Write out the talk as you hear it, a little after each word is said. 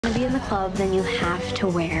To be in the club, then you have to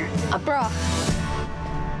wear a bra.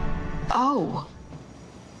 Oh.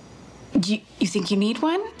 You think you need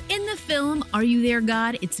one? In the film Are You There,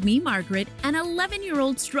 God? It's Me, Margaret, an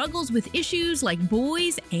 11-year-old struggles with issues like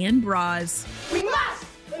boys and bras. We must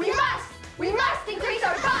increase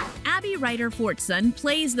our costs! Abby Ryder-Fortson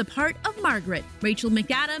plays the part of Margaret. Rachel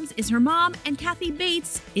McAdams is her mom, and Kathy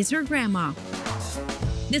Bates is her grandma.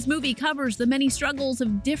 This movie covers the many struggles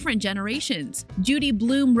of different generations. Judy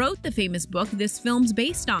Blume wrote the famous book this film's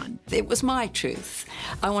based on. It was my truth.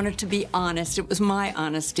 I wanted to be honest. It was my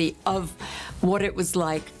honesty of what it was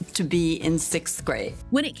like to be in 6th grade.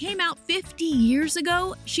 When it came out 50 years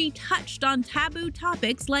ago, she touched on taboo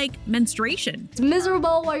topics like menstruation. It's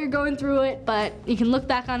miserable while you're going through it, but you can look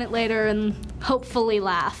back on it later and hopefully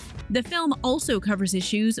laugh. The film also covers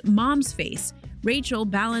issues moms face. Rachel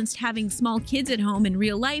balanced having small kids at home in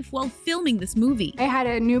real life while filming this movie. I had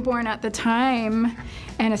a newborn at the time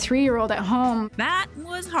and a 3-year-old at home. That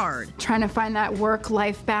was hard. Trying to find that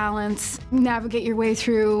work-life balance, navigate your way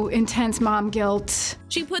through intense mom guilt.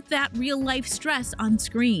 She put that real-life stress on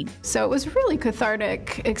screen. So it was a really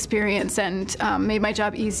cathartic experience and made my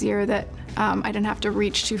job easier that I didn't have to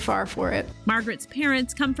reach too far for it. Margaret's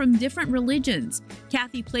parents come from different religions.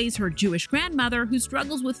 Kathy plays her Jewish grandmother who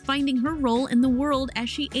struggles with finding her role in the world as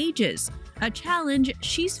she ages, a challenge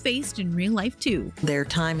she's faced in real life too. There are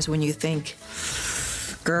times when you think,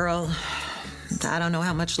 girl, I don't know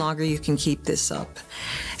how much longer you can keep this up.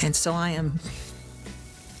 And so I am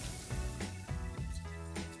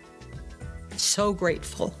so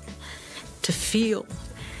grateful to feel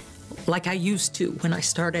like I used to when I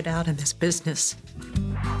started out in this business.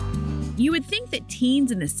 You would think that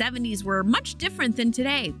teens in the 70s were much different than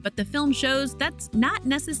today, but the film shows that's not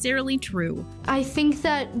necessarily true. I think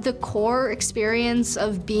that the core experience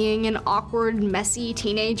of being an awkward, messy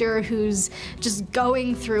teenager who's just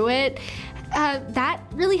going through it, that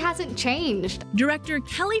really hasn't changed. Director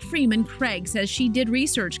Kelly Freeman Craig says she did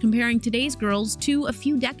research comparing today's girls to a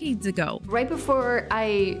few decades ago. Right before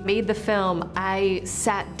I made the film, I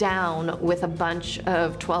sat down with a bunch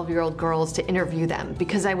of 12-year-old girls to interview them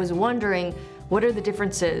because I was wondering what are the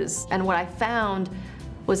differences, and what I found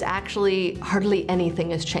was actually hardly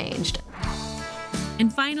anything has changed.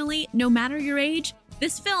 And finally, no matter your age,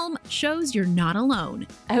 this film shows you're not alone.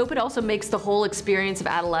 I hope it also makes the whole experience of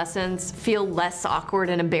adolescence feel less awkward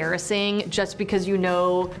and embarrassing just because you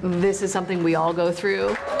know this is something we all go through.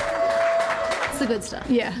 It's the good stuff.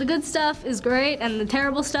 Yeah. The good stuff is great, and the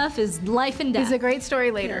terrible stuff is life and death. It's a great story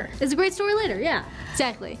later. Yeah. It's a great story later, yeah,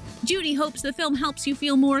 exactly. Judy hopes the film helps you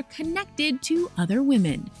feel more connected to other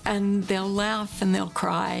women. And they'll laugh and they'll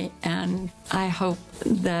cry, and I hope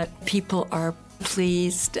that people are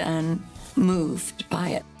pleased and moved by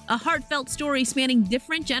it. A heartfelt story spanning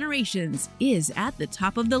different generations is at the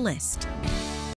top of the list.